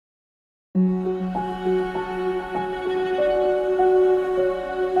I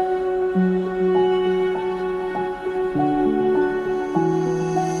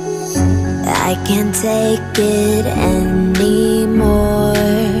can't take it anymore.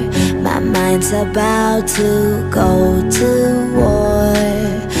 My mind's about to go to war.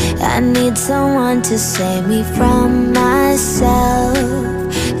 I need someone to save me from myself,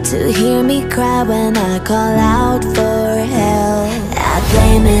 to hear me cry when I call out for help. I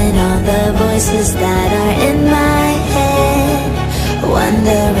blame it on the voices that are in my head,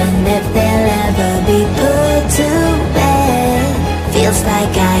 wondering if they'll ever be put to bed. Feels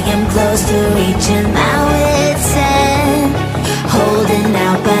like I am close to reaching my wit's end, holding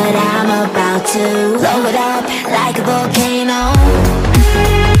out but I'm about to blow it up like a volcano.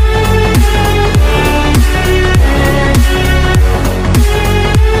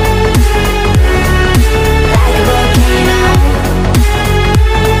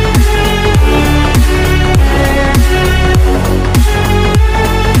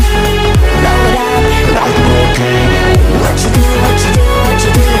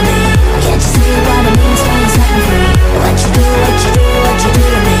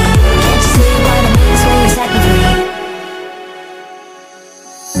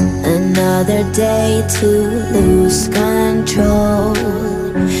 Another day to lose control.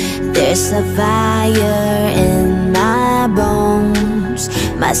 There's a fire in my bones.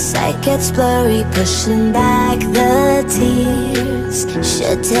 My sight gets blurry, pushing back the tears.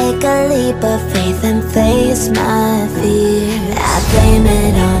 Should take a leap of faith and face my fear. I blame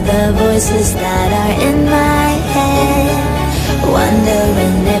it on the voices that are in my head,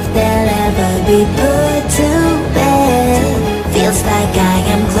 wondering if they'll ever be put to bed. Feels like I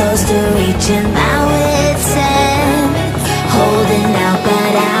am close to reaching my wit's end, holding out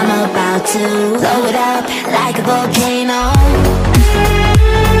but I'm about to blow it up like a volcano.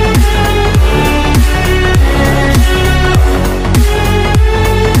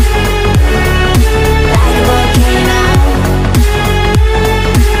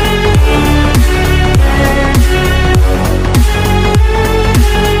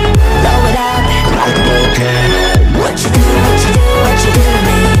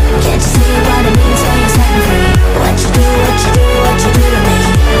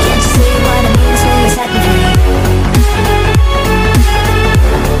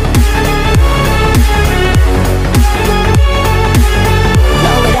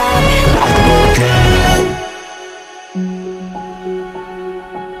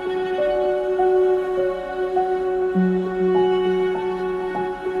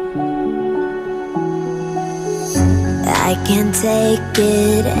 I can't take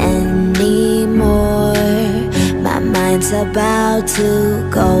it anymore. My mind's about to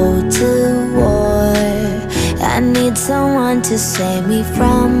go to war. I need someone to save me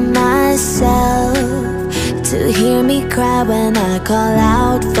from myself, to hear me cry when I call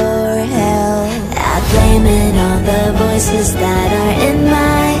out for help. I blame it on the voices that are in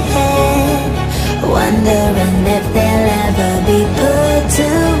my head, wondering if they'll ever be put to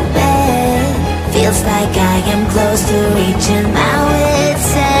bed. Feels like I am close to reaching my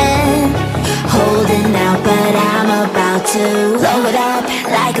wit's end, holding out but I'm about to blow it up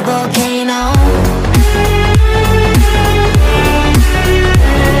like a volcano.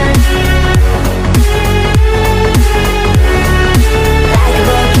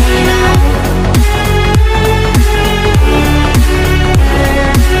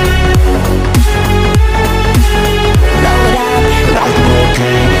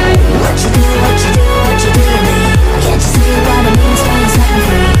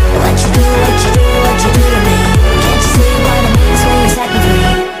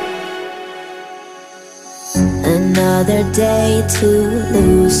 Another day to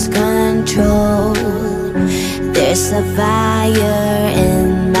lose control. There's a fire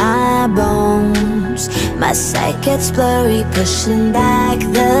in my bones. My sight gets blurry, pushing back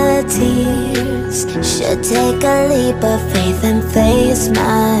the tears. Should take a leap of faith and face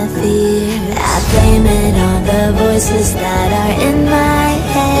my fear. I blame it on the voices that are in my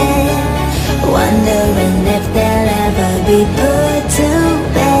head, wondering if they'll ever be put to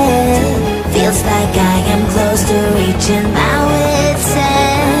bed. Feels like I am close to reaching my wit's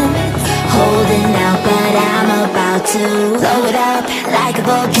end, holding out but I'm about to blow it up like a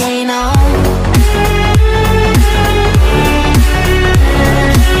volcano.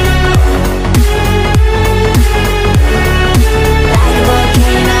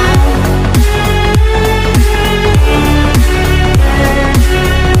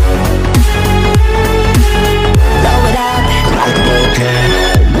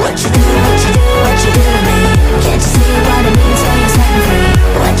 What you do to me? Can't you see what it means when you set me free?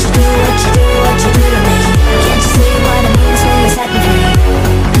 What you do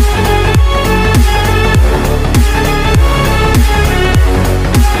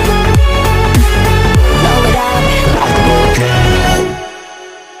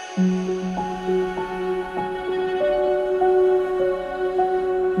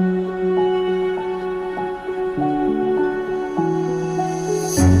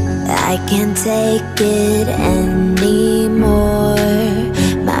take it anymore.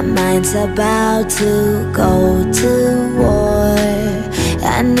 My mind's about to go to war.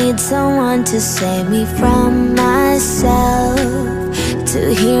 I need someone to save me from myself,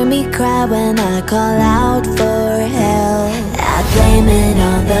 to hear me cry when I call out for help. I blame it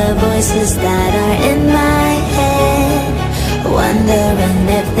on the voices that are in my head, wondering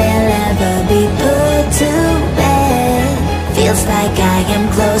if they'll ever be put to bed. Feels like I am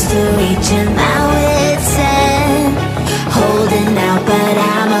close to reaching my wit's end, holding out but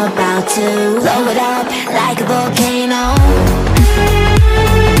I'm about to blow it up like a volcano.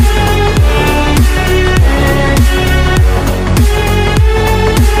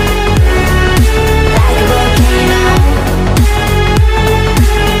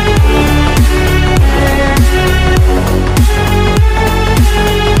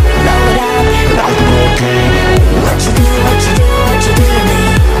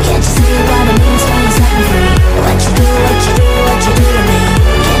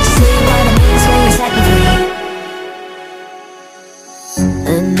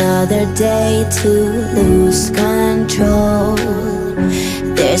 Another day to lose control.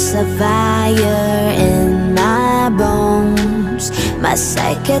 There's a fire in my bones. My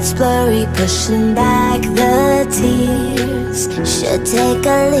sight gets blurry, pushing back the tears. Should take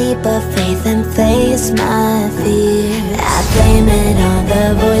a leap of faith and face my fear. I blame it on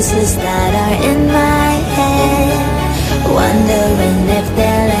the voices that are in my head, wondering if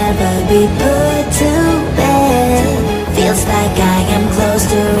they'll ever be put to bed. Feels like I am close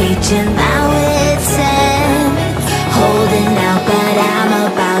to reaching my wit's end, holding out but I'm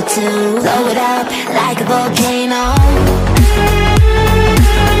about to blow it up like a volcano.